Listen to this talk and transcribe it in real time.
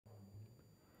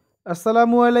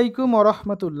আসসালামু আলাইকুম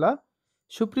ওরহমতুল্লাহ।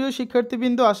 সুপ্রিয়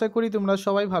শিক্ষার্থীবৃন্দ, আশা করি তোমরা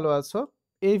সবাই ভালো আছো।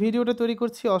 এই ভিডিওটা তৈরি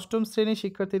করছি অষ্টম শ্রেণীর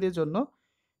শিক্ষার্থীদের জন্য।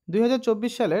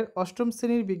 2024 সালের অষ্টম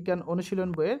শ্রেণীর বিজ্ঞান অনুশীলন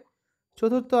বইয়ের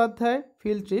চতুর্থ অধ্যায়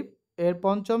ফিল্ড ট্রিপ এর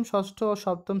পঞ্চম, ষষ্ঠ ও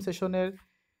সপ্তম সেশনের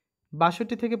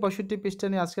 62 থেকে 65 পৃষ্ঠা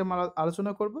নিয়ে আজকে আমরা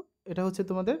আলোচনা করব। এটা হচ্ছে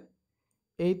তোমাদের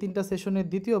এই তিনটা সেশনের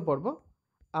দ্বিতীয় পর্ব।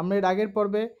 আমরা এর আগের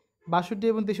পর্বে 62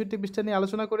 এবং 63 পৃষ্ঠা নিয়ে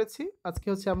আলোচনা করেছি। আজকে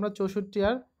হচ্ছে আমরা 64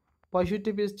 আর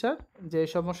 65 পৃষ্ঠার যে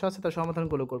সমস্যা আছে তার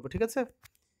সমাধানগুলো করব, ঠিক আছে?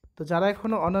 তো যারা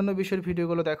এখনও অন্যান্য বিষয়ের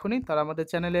ভিডিওগুলো দেখোনি তারা আমাদের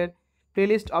চ্যানেলের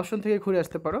প্লেলিস্ট অপশন থেকে ঘুরে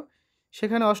আসতে পারো।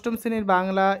 সেখানে অষ্টম শ্রেণীর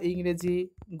বাংলা, ইংরেজি,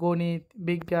 গণিত,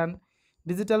 বিজ্ঞান,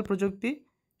 ডিজিটাল প্রযুক্তি,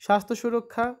 স্বাস্থ্য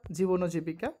সুরক্ষা, জীবন ও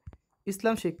জীবিকা,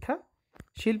 ইসলাম শিক্ষা,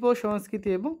 শিল্প ও সংস্কৃতি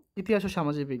এবং ইতিহাস ও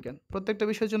সামাজিক বিজ্ঞান প্রত্যেকটা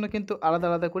বিষয়ের জন্য কিন্তু আলাদা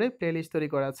আলাদা করে প্লেলিস্ট তৈরি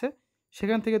করা আছে।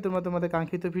 সেখান থেকে তোমরা তোমাদের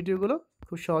কাঙ্ক্ষিত ভিডিওগুলো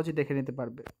খুব সহজেই দেখে নিতে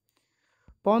পারবে।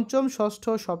 পঞ্চম, ষষ্ঠ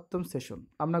ও সপ্তম সেশন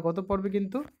আমরা গত পর্বে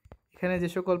কিন্তু এখানে যে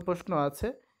সকল প্রশ্ন আছে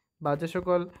বা যে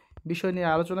সকল বিষয় নিয়ে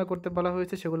আলোচনা করতে বলা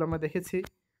হয়েছে সেগুলো আমরা দেখেছি।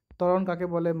 ত্বরণ কাকে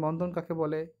বলে, মন্দন কাকে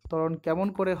বলে, ত্বরণ কেমন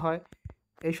করে হয়,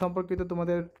 এই সম্পর্কিত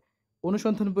তোমাদের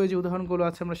অনুসন্ধান বইয়ে যে উদাহরণগুলো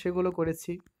আছে আমরা সেগুলো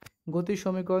করেছি। গতির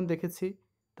সমীকরণ দেখেছি,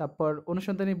 তারপর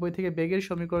অনুসন্ধানী বই থেকে বেগের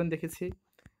সমীকরণ দেখেছি,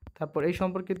 তারপর এই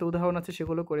সম্পর্কিত উদাহরণ আছে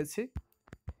সেগুলো করেছি।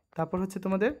 তারপর হচ্ছে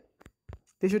তোমাদের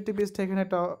 63 পৃষ্ঠা এখানে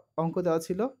একটা অঙ্ক দেওয়া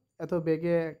ছিল, এত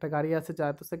বেগে একটা গাড়ি আছে যা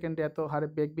এত সেকেন্ডে এত হারে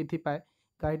বেগ বৃদ্ধি পায়,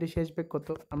 গাড়িটির শেষ বেগ কত,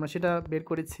 আমরা সেটা বের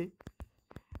করেছি।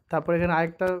 তারপর এখানে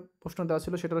আরেকটা প্রশ্ন দেওয়া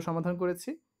ছিল, সেটারও সমাধান করেছি।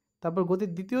 তারপর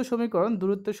গতির দ্বিতীয় সমীকরণ,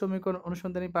 দূরত্বের সমীকরণ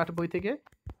অনুসন্ধানী পাঠ বই থেকে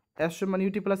এস সমান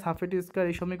ইউটি প্লাস হাফ এটি স্কোয়ার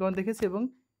এই সমীকরণ দেখেছি এবং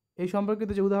এই সম্পর্কিত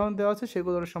যে উদাহরণ দেওয়া আছে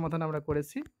সেগুলোর সমাধান আমরা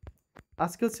করেছি।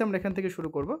 আজকে হচ্ছে আমরা এখান থেকে শুরু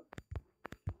করব।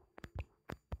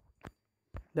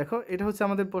 দেখো, এটা হচ্ছে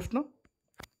আমাদের প্রশ্ন।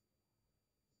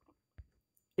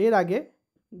 এর আগে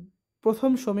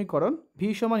প্রথম সমীকরণ ভি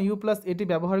সমান ইউ প্লাস এটি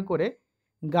ব্যবহার করে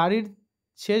গাড়ির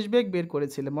শেষ বেগ বের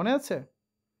করেছিলে, মনে আছে?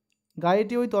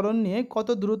 গাড়িটি ওই ত্বরণ নিয়ে কত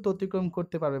দূরত্ব অতিক্রম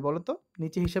করতে পারবে বলো তো?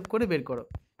 নিচে হিসাব করে বের করো।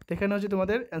 এখানে হচ্ছে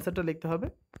তোমাদের অ্যান্সারটা লিখতে হবে।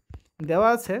 দেওয়া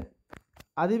আছে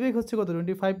আদিবেগ হচ্ছে কত,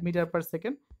 25 মিটার পার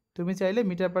সেকেন্ড। তুমি চাইলে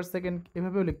মিটার পার সেকেন্ড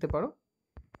এভাবেও লিখতে পারো।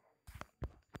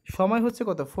 সময় হচ্ছে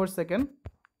কত, 4 সেকেন্ড।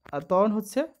 আর ত্বরণ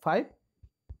হচ্ছে 5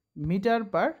 মিটার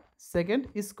পার সেকেন্ড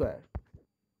স্কোয়ার।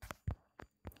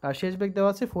 আর শেষ বেগ দেওয়া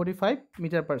আছে 45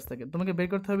 মিটার পার সেকেন্ড। তোমাকে বের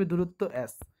করতে হবে দূরত্ব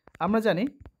এস। আমরা জানি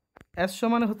এস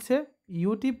সমান হচ্ছে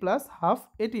ইউটি প্লাস হাফ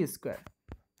এটি স্কোয়ার।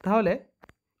 তাহলে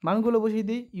মানগুলো বসিয়ে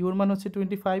দিই। ইউর মান হচ্ছে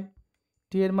 25,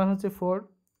 টি এর মান হচ্ছে 4,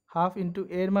 হাফ ইন্টু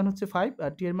এর মান হচ্ছে 5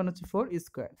 আর টি এর মান হচ্ছে 4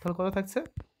 স্কোয়ার। তাহলে কত থাকছে,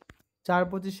 4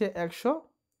 পঁচিশে 100,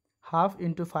 হাফ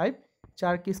ইন্টু 5,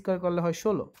 4 কি স্কোয়ার করলে হয়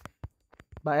 16,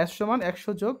 বা এস সমান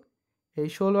 100 যোগ এই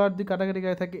 16 আর 2 কাটাকাটি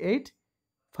গায়ে থাকে 8,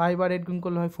 5 আর 8 গুণ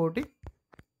করলে হয় 40।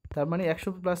 তার মানে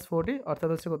 100 প্লাস 40 অর্থাৎ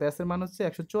হচ্ছে কত, এস এর মান হচ্ছে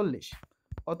 140।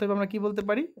 অতএব আমরা কি বলতে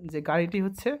পারি, যে গাড়িটি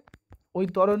হচ্ছে ওই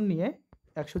ত্বরণ নিয়ে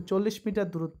 140 মিটার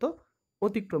দূরত্ব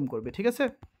অতিক্রম করবে, ঠিক আছে?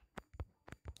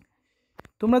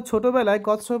 তোমরা ছোটবেলায়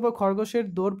কচ্ছপ ও খরগোশের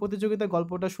দৌড় প্রতিযোগিতা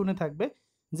গল্পটা শুনে থাকবে,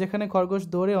 যেখানে খরগোশ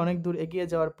দৌড়ে অনেক দূর এগিয়ে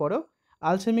যাওয়ার পরেও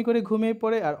আলসেমি করে ঘুমিয়ে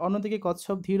পড়ে আর অন্যদিকে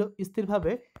কচ্ছপ ধীর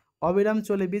স্থিরভাবে অবিরাম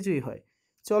চলে বিজয়ী হয়।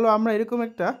 চলো আমরা এরকম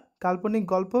একটা কাল্পনিক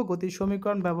গল্প গতির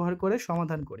সমীকরণ ব্যবহার করে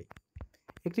সমাধান করি।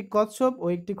 একটি কচ্ছপ ও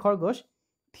একটি খরগোশ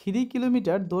 3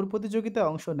 কিলোমিটার দৌড় প্রতিযোগিতায়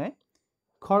অংশ নেয়।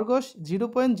 খরগোশ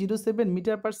 0.07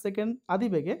 মিটার পার সেকেন্ড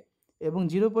আদিবেগে এবং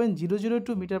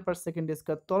 0.002 মিটার পার সেকেন্ড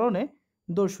স্কয়ার ত্বরণে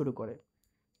দৌড় শুরু করে।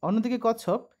 অন্যদিকে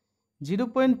কচ্ছপ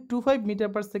 0.25 মিটার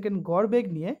পার সেকেন্ড গড় বেগ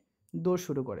নিয়ে দৌড়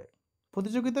শুরু করে।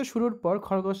 প্রতিযোগিতা শুরুর পর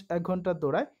খরগোশ 1 ঘন্টা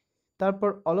দৌড়ায়, তারপর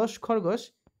অলস খরগোশ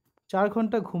 4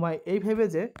 ঘন্টা ঘুমায় এই ভেবে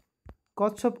যে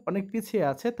কচ্ছপ অনেক পিছিয়ে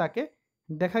আছে, তাকে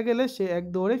দেখা গেলে সে এক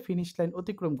দৌড়ে ফিনিশ লাইন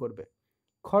অতিক্রম করবে।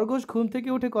 খরগোশ ঘুম থেকে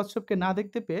উঠে কচ্ছপকে না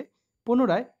দেখতে পেয়ে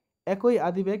পুনরায় একই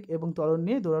আদিবেগ এবং ত্বরণ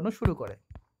নিয়ে দৌড়ানো শুরু করে।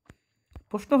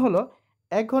 প্রশ্ন হলো,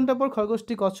 1 ঘন্টা পর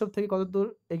খরগোশটি কচ্ছপ থেকে কত দূর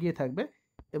এগিয়ে থাকবে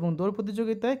এবং দৌড়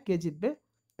প্রতিযোগিতায় কে জিতবে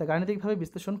তা গাণিতিকভাবে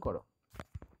বিশ্লেষণ করো।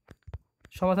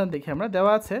 সমাধান দেখি আমরা।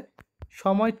 দেওয়া আছে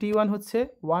সময় t1 হচ্ছে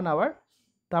 1 আওয়ার।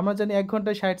 তা আমরা জানি 1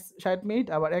 ঘন্টায় 60 মিনিট,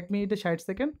 আবার 1 মিনিটে 60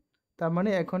 সেকেন্ড, তার মানে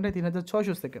 1 ঘন্টায়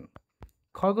 3600 সেকেন্ড।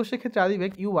 খরগোশের ক্ষেত্রে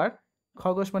আদিবেগ ইউআর,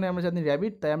 খরগোশ মানে আমরা জানি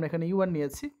র্যাবিট, তাই আমরা এখানে ইউআর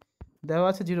নিয়েছি। দেওয়া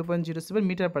আছে 0.07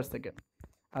 মিটার পার সেকেন্ড।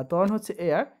 আর ত্বরণ হচ্ছে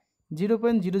AR,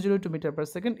 0.002 metre per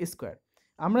second square.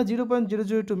 আমরা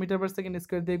 0.002 মিটার পার সেকেন্ড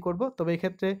স্কোয়ার দিয়ে করবো, তবে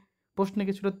এক্ষেত্রে প্রশ্নে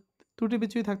কিছুটা ত্রুটি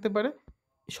বিচ্যুতি থাকতে পারে।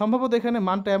 সম্ভবত এখানে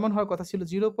মানটা এমন হওয়ার কথা ছিল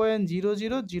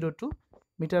 0.0002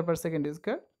 মিটার পার সেকেন্ড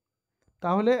স্কোয়ার,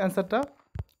 তাহলে অ্যান্সারটা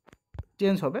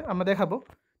চেঞ্জ হবে, আমরা দেখাবো।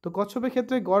 তো কচ্ছপের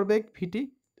ক্ষেত্রে গড় বেগ ভিটি,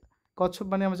 কচ্ছপ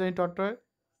মানে আমরা জানি টট্রয়,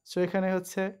 সো এখানে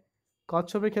হচ্ছে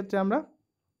কচ্ছপের ক্ষেত্রে আমরা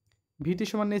ভিটি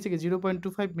সমান নিয়েছি কি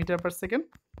 0.25 মিটার পার সেকেন্ড।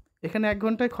 এখানে 1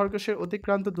 ঘন্টায় খরগোশের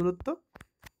অতিক্রান্ত দূরত্ব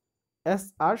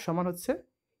SR সমান হচ্ছে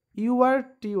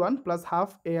UR_T1 plus half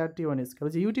AR_T1 square.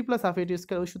 যে UT plus half AT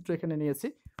square ওই সূত্র এখানে নিয়েছি।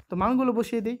 তো মানগুলো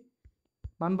বসিয়ে দিই।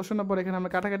 মান বসানোর পর এখানে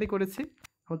আমরা কাটাকাটি করেছি।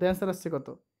 আমাদের অ্যান্সার আসছে কত?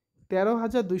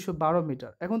 13,212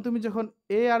 মিটার। এখন তুমি যখন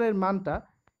AR এর মানটা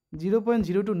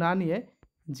 0.02 না নিয়ে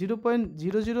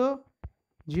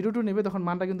 0.0002 নেবে তখন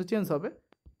মানটা কিন্তু চেঞ্জ হবে।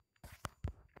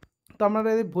 তো আমরা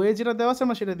বইয়ে যেটা দেওয়া আছে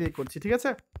আমরা সেটা দিয়ে করছি, ঠিক আছে?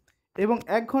 এবং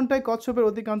 1 ঘন্টায় কচ্ছপের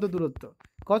অতিক্রান্ত দূরত্ব।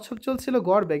 কচ্ছপ চলছিল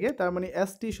গড় বেগে, তার মানে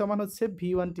ST সমান হচ্ছে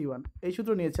V1T1। এই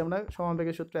সূত্র নিয়েছি আমরা, সমান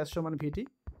বেগের সূত্র S সমান VT।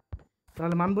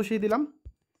 তাহলে মান বসিয়ে দিলাম।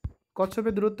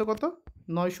 কচ্ছপের দূরত্ব কত?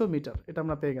 900 মিটার, এটা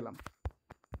আমরা পেয়ে গেলাম।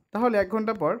 তাহলে 1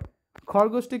 ঘন্টা পর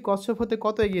খরগোশটি কচ্ছপ হতে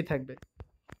কত এগিয়ে থাকবে?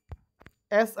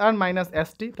 SR মাইনাস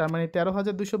ST, তার মানে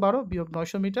 13,212 বিয়োগ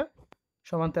 900 মিটার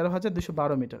সমান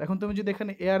 13,212 মিটার। এখন তুমি যদি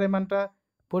এখানে AR এর মানটা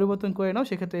পরিবর্তন করে নাও,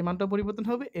 সেক্ষেত্রে এই মানটাও পরিবর্তন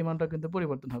হবে, এই মানটাও কিন্তু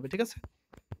পরিবর্তন হবে, ঠিক আছে?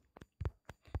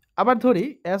 আবার ধরি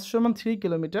S সমান 3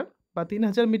 কিলোমিটার বা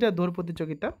 3000 মিটার দৌড়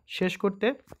প্রতিযোগিতা শেষ করতে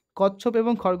কচ্ছপ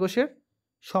এবং খরগোশের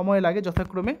সময় লাগে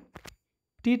যথাক্রমে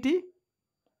TT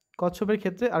কচ্ছপের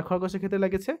ক্ষেত্রে, আর খরগোশের ক্ষেত্রে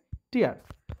লাগেছে TR।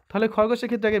 তাহলে খরগোশের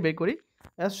ক্ষেত্রে আগে বের করি।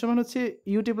 S সমান হচ্ছে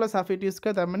UT plus half AT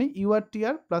square, তার মানে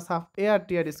UR_TR plus half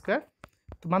AR_TR square.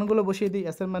 তো মানগুলো বসিয়ে দিই।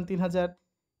 S এর মান 3000,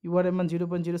 UR এর মান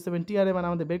 0.07, TR এর মান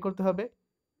আমাদের বের করতে হবে।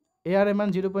 AR এর মান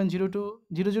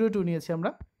 0.02002 নিয়েছি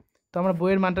আমরা, তো আমরা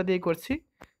বইয়ের মানটা দিয়ে করছি।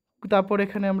 তারপর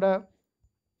এখানে আমরা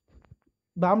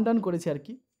বাম ডান করেছি আর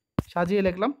কি, সাজিয়ে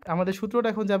লিখলাম। আমাদের সূত্রটা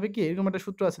এখন যাবে কি, এরকম একটা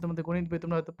সূত্র আছে তোমাদের গণিত বই,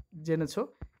 তোমরা হয়তো জেনেছো,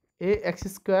 AX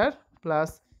square plus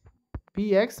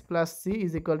BX plus C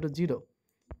is equal to 0।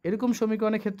 এরকম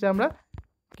সমীকরণের ক্ষেত্রে আমরা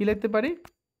কি লিখতে পারি?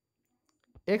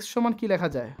 X সমান কি লেখা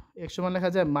যায়? X সমান লেখা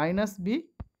যায় minus B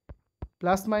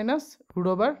plus minus root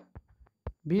over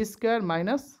B square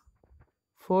minus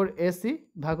 4AC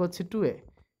ভাগ হচ্ছে 2A,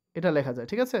 এটা লেখা যায়,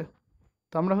 ঠিক আছে?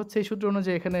 তো আমরা হচ্ছে এই সূত্র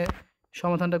অনুযায়ী এখানে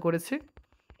সমাধানটা করেছি।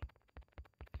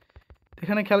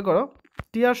 এখানে খেয়াল করো,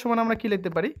 TR সমান আমরা কি লিখতে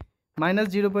পারি? মাইনাস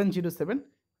 0.07,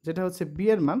 যেটা হচ্ছে B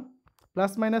এর মান,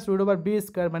 plus minus root over B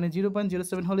square মানে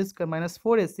 0.07 whole square minus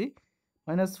 4AC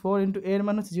minus 4 into A এর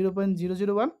মান হচ্ছে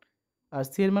 0.001 আর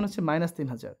C এর মান হচ্ছে মাইনাস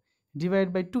 3000 ডিভাইড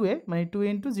বাই 2A মানে 2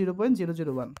 ইন্টু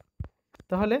 0.001।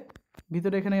 তাহলে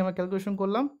ভিতরে এখানে আমরা ক্যালকুলেশন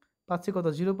করলাম, পাচ্ছি কত?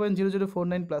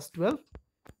 0.0049 প্লাস 12,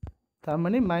 তার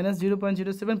মানে minus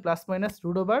 0.07 plus minus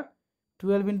root over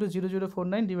 12 into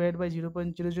 0049 divide by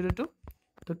 0.002।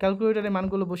 তো ক্যালকুলেটারে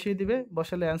মানগুলো বসিয়ে দিবে,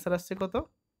 বসালে অ্যান্সার আসছে কত?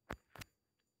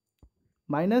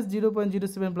 মাইনাস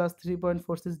 0.07 প্লাস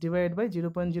 3.46 ডিভাইড বাই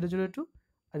 0.002,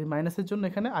 আর এই মাইনাসের জন্য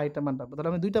এখানে আইটা মান রাখবো, তাহলে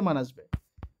আমি দুইটা মান আসবে।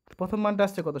 প্রথম মানটা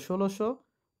আসছে কত?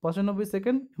 1695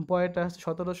 সেকেন্ড, পরেরটা আসছে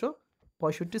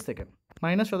 1765 সেকেন্ড,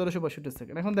 মাইনাস 1765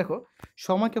 সেকেন্ড। এখন দেখো,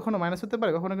 সময় কখনো মাইনাস হতে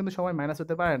পারে, কখনো কিন্তু সময় মাইনাস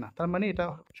হতে পারে না, তার মানে এটা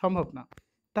সম্ভব না।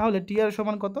 তাহলে TR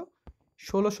সমান কত?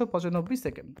 1695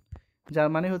 সেকেন্ড, যার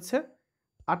মানে হচ্ছে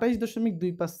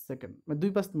 28.25 সেকেন্ড,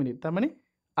 25 মিনিট, তার মানে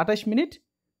 28 মিনিট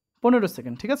 15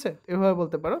 সেকেন্ড, ঠিক আছে? এভাবে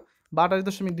বলতে পারো, বা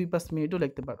 28.25 মিনিটও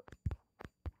লিখতে পারো।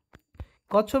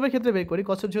 কচ্ছপের ক্ষেত্রে বের করি।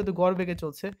 কচ্ছপ যেহেতু গড় বেগে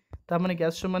চলছে, তার মানে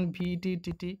গ্যাস সমান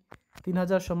VT/TT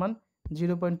 3000 সমান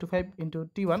 0.25 ইন্টু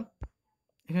T1।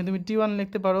 এখানে তুমি T1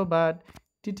 লিখতে পারো বা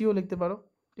TTও লিখতে পারো,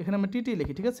 এখানে আমরা TT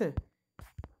লিখি, ঠিক আছে?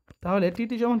 তাহলে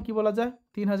TT সমান কি বলা যায়?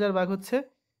 3000 ভাগ হচ্ছে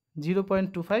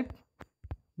 0.25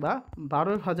 বা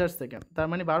 12,000 সেকেন্ড, তার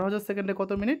মানে 12,000 সেকেন্ডে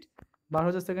কত মিনিট?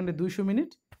 12,000 সেকেন্ডে 200 মিনিট,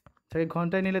 সেটাকে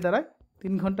ঘন্টায় নিলে দাঁড়ায়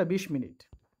 3 ঘন্টা 20 মিনিট।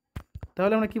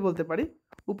 তাহলে আমরা কি বলতে পারি?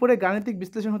 উপরে গাণিতিক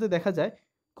বিশ্লেষণ হতে দেখা যায়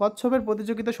কচ্ছপের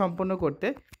প্রতিযোগিতা সম্পন্ন করতে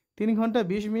 3 ঘন্টা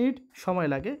 20 মিনিট সময়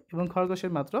লাগে এবং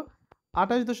খরগোশের মাত্র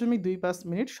 28.25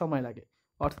 মিনিট সময় লাগে,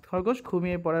 অর্থাৎ খরগোশ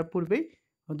ঘুমিয়ে পড়ার পূর্বেই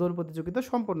দৌড় প্রতিযোগিতা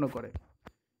সম্পন্ন করে।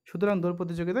 সুতরাং দৌড়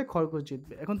প্রতিযোগিতায় খরগোশ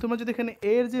জিতবে। এখন তোমরা যদি এখানে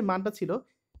A এর যে মানটা ছিল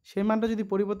সেই মানটা যদি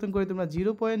পরিবর্তন করে তোমরা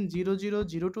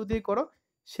 0.0002 দিয়ে করো,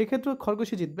 সেক্ষেত্রেও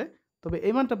খরগোশই জিতবে, তবে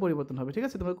এই মানটা পরিবর্তন হবে, ঠিক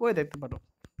আছে? তোমরা করে দেখতে পারো।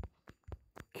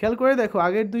 খেয়াল করে দেখো,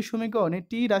 আগের দুই সমীকরণে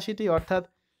টি রাশিটি অর্থাৎ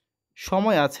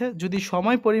সময় আছে, যদি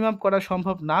সময় পরিমাপ করা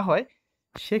সম্ভব না হয়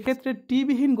সেক্ষেত্রে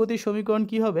টিবিহীন গতির সমীকরণ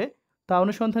কি হবে তা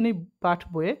অনুসন্ধানী পাঠ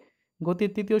বইয়ে গতির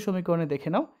তৃতীয় সমীকরণে দেখে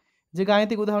নাও। যে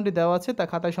গাণিতিক উদাহরণটি দেওয়া আছে তা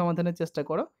খাতায় সমাধানের চেষ্টা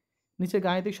করো। নিচে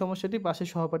গাণিতিক সমস্যাটি পাশের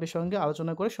সহপাঠীর সঙ্গে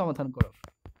আলোচনা করে সমাধান করো।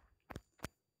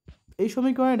 এই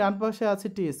সমীকরণের ডান পাশে আছে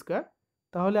টি স্কোয়ার,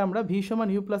 তাহলে আমরা ভি সমান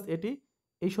ইউ প্লাস এটি,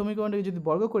 এই সমীকরণটাকে যদি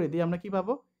বর্গ করে দিই আমরা কি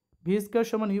পাবো? ভি স্কোয়ার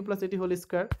সমান ইউ প্লাস এটি হোল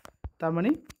স্কোয়ার, তার মানে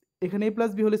এখানে এ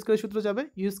প্লাস বি হোল স্কোয়ারের সূত্র যাবে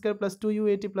you square plus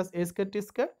 2u_at plus A square T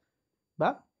square, বা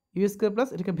ইউ স্কোয়ার প্লাস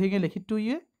এটাকে ভেঙে লিখি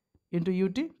 2a into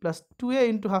UT plus 2a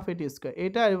into half এটি স্কোয়ার।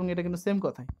 এটা এবং এটা কিন্তু সেম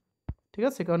কথাই, ঠিক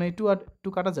আছে? কারণ এই 2 আর 2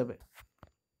 কাটা যাবে।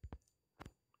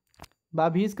 বা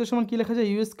ভি স্কোয়ার সমান কী লেখা যায়?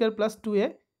 You square plus 2a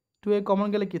 2a common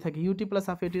গেলে কি থাকে ut প্লাস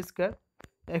হাফ এটি স্কোয়ার।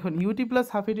 এখন ut প্লাস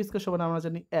হাফ এটি স্কোয়ার সমান আমরা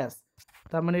জানি s,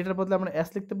 তার মানে এটার বদলে আমরা s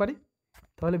লিখতে পারি।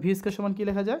 তাহলে ভি স্কোয়ার সমান কি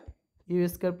লেখা যায় ইউ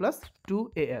স্কোয়ার প্লাস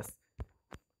 2as।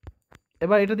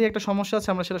 এবার এটা দিয়ে একটা সমস্যা আছে,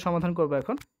 আমরা সেটা সমাধান করব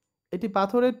এখন। এটি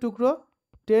পাথরের টুকরো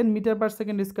 10 মিটার পার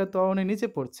সেকেন্ড স্কোয়ার ত্বরণে নিচে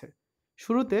পড়ছে।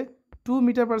 শুরুতে 2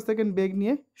 মিটার পার সেকেন্ড বেগ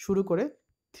নিয়ে শুরু করে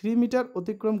 3 মিটার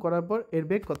অতিক্রম করার পর এর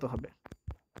বেগ কত হবে।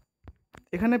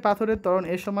 এখানে পাথরের ত্বরণ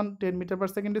এ সমান 10 মিটার পার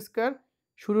সেকেন্ড স্কোয়ার,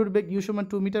 শুরুর বেগ ইউ সমান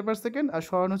 2 মিটার পার সেকেন্ড, আর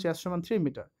সরণ হচ্ছে এস সমান 3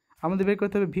 মিটার। আমাদের বের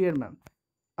করতে হবে ভি এর মান।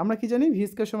 আমরা কি জানি ভি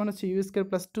স্কোয়ার সমান হচ্ছে ইউ স্কোয়ার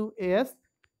প্লাস 2as,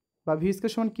 বা ভি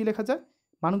স্কোয়ার সমান কী লেখা যায়,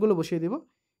 মানগুলো বসিয়ে দিব।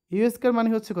 ইউ স্কোয়ার মানে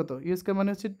হচ্ছে কত, ইউ স্কোয়ার মানে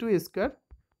হচ্ছে 2 স্কোয়ার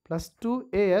প্লাস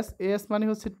 2as, as মানে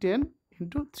হচ্ছে 10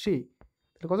 ইন্টু 3,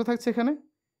 তাহলে কত থাকছে এখানে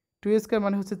 2 স্কোয়ার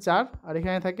মানে হচ্ছে 4, আর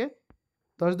এখানে থাকে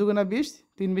 10 দুগুণা 20,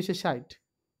 3 20 60,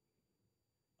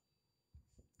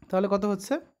 তাহলে কত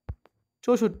হচ্ছে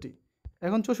 64।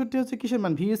 এখন 64 হচ্ছে কিসের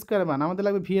মান, ভি স্কোয়ারের মান, আমাদের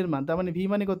লাগবে ভি এর মান, তার মানে ভি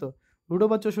মানে কত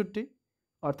 √64,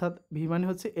 অর্থাৎ ভি মানে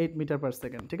হচ্ছে 8 মিটার পার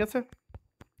সেকেন্ড। ঠিক আছে,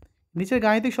 নিচের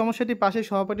গাণিতিক সমস্যাটি পাশের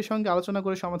সহপাঠীর সঙ্গে আলোচনা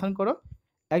করে সমাধান করো।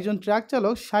 একজন ট্রাক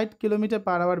চালক 60 কিলোমিটার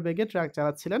পার আওয়ার বেগে ট্রাক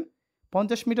চালাচ্ছিলেন।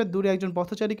 50 মিটার দূরে একজন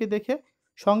পথচারীকে দেখে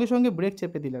সঙ্গে সঙ্গে ব্রেক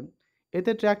চেপে দিলেন।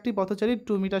 এতে ট্রাকটি পথচারীর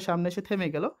 2 মিটার সামনে এসে থেমে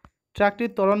গেল।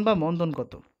 ট্রাকটির ত্বরণ বা মন্দন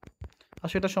কত। আর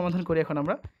সেটা সমাধান করি এখন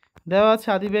আমরা। দেওয়া আছে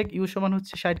আদিবেগ ইউ সমান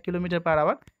হচ্ছে 60 কিলোমিটার পার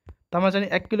আওয়ার, তো আমরা জানি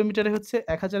 1 কিলোমিটারে হচ্ছে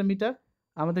 1000 মিটার,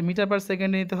 আমাদের মিটার পার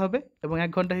সেকেন্ডে নিতে হবে, এবং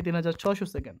 1 ঘন্টায় 3600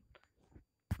 সেকেন্ড।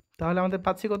 তাহলে আমাদের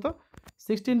পাচ্ছি কত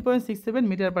 16.67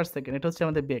 মিটার পার সেকেন্ড, এটা হচ্ছে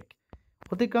আমাদের বেগ।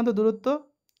 অতিক্রান্ত দূরত্ব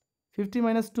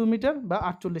 50 - 2 মিটার বা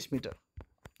 48 মিটার।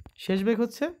 শেষ বেগ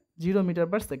হচ্ছে 0 মিটার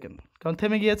পার সেকেন্ড, কারণ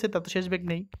থেমে গিয়েছে, তার তো শেষ বেগ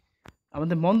নেই।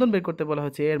 আমাদের মন্দন বের করতে বলা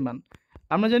হচ্ছে এর মান।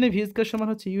 আমরা জানি ভি স্কোয়ার সমান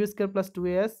হচ্ছে ইউ স্কোয়ার প্লাস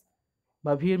 2as,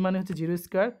 বা ভি এর মানে হচ্ছে 0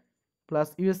 স্কোয়ার প্লাস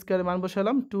ইউ স্কোয়ারের মান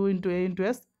বসালাম 2 ইন্টু a ইন্টু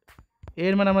s।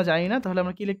 এর মান আমরা জানি না, তাহলে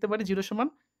আমরা কি লিখতে পারি, 0 সমান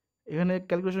এখানে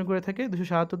ক্যালকুলেশন করে থাকে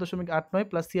 277.89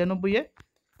 প্লাস 96a,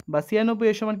 বা 96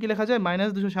 এর সমান কি লেখা যায়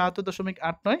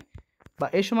 -277.89, বা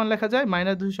এর সমান লেখা যায়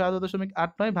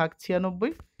 -277.89 ভাগ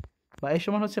 96, বা এর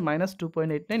সমান হচ্ছে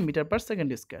 -2.89 মিটার পার সেকেন্ড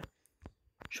স্কোয়ার।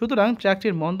 সুতরাং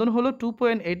ট্র্যাকটির মন্দন হলো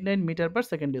 2.89 মিটার পার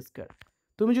সেকেন্ড স্কোয়ার।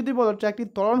 তুমি যদি বলো ট্র্যাকটির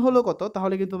ত্বরণ হলো কত,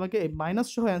 তাহলে কিন্তু তোমাকে এই মাইনাস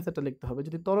সহ অ্যান্সারটা লিখতে হবে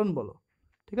যদি ত্বরণ বলো,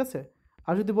 ঠিক আছে।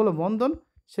 আর যদি বলো মন্দন,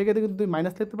 সেক্ষেত্রে কিন্তু তুমি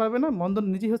মাইনাস লিখতে পারবে না, মন্দন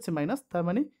নিজেই হচ্ছে মাইনাস, তার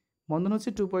মানে মন্দন হচ্ছে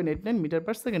 2.89 মিটার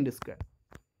পার সেকেন্ড স্কোয়ার।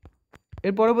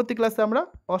 এর পরবর্তী ক্লাসে আমরা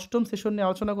অষ্টম সেশন নিয়ে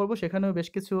আলোচনা করব, সেখানেও বেশ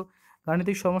কিছু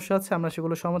গাণিতিক সমস্যা আছে, আমরা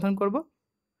সেগুলো সমাধান করব,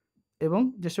 এবং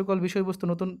যে সকল বিষয়বস্তু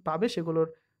নতুন পাবে সেগুলোর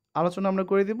আলোচনা আমরা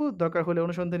করে দিব। দরকার হলে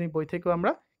অনুসন্ধানী বই থেকেও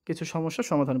আমরা কিছু সমস্যার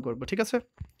সমাধান করব, ঠিক আছে।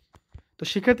 তো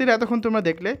শিক্ষার্থীরা এতক্ষণ তোমরা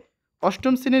দেখলে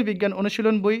অষ্টম শ্রেণীর বিজ্ঞান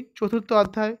অনুশীলন বই 4র্থ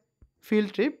অধ্যায় ফিল্ড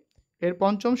ট্রিপ এর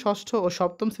 5ম, 6ষ্ঠ ও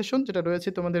 7ম সেশন, যেটা রয়েছে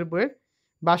তোমাদের বইয়ের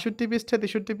 62 পৃষ্ঠা,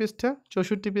 63 পৃষ্ঠা,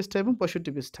 64 পৃষ্ঠা এবং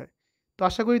 65 পৃষ্ঠায়। তো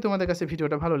আশা করি তোমাদের কাছে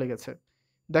ভিডিওটা ভালো লেগেছে।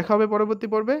 দেখা হবে পরবর্তী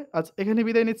পর্বে। আজ এখানে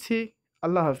বিদায় নিচ্ছি।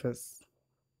 আল্লাহ হাফেজ।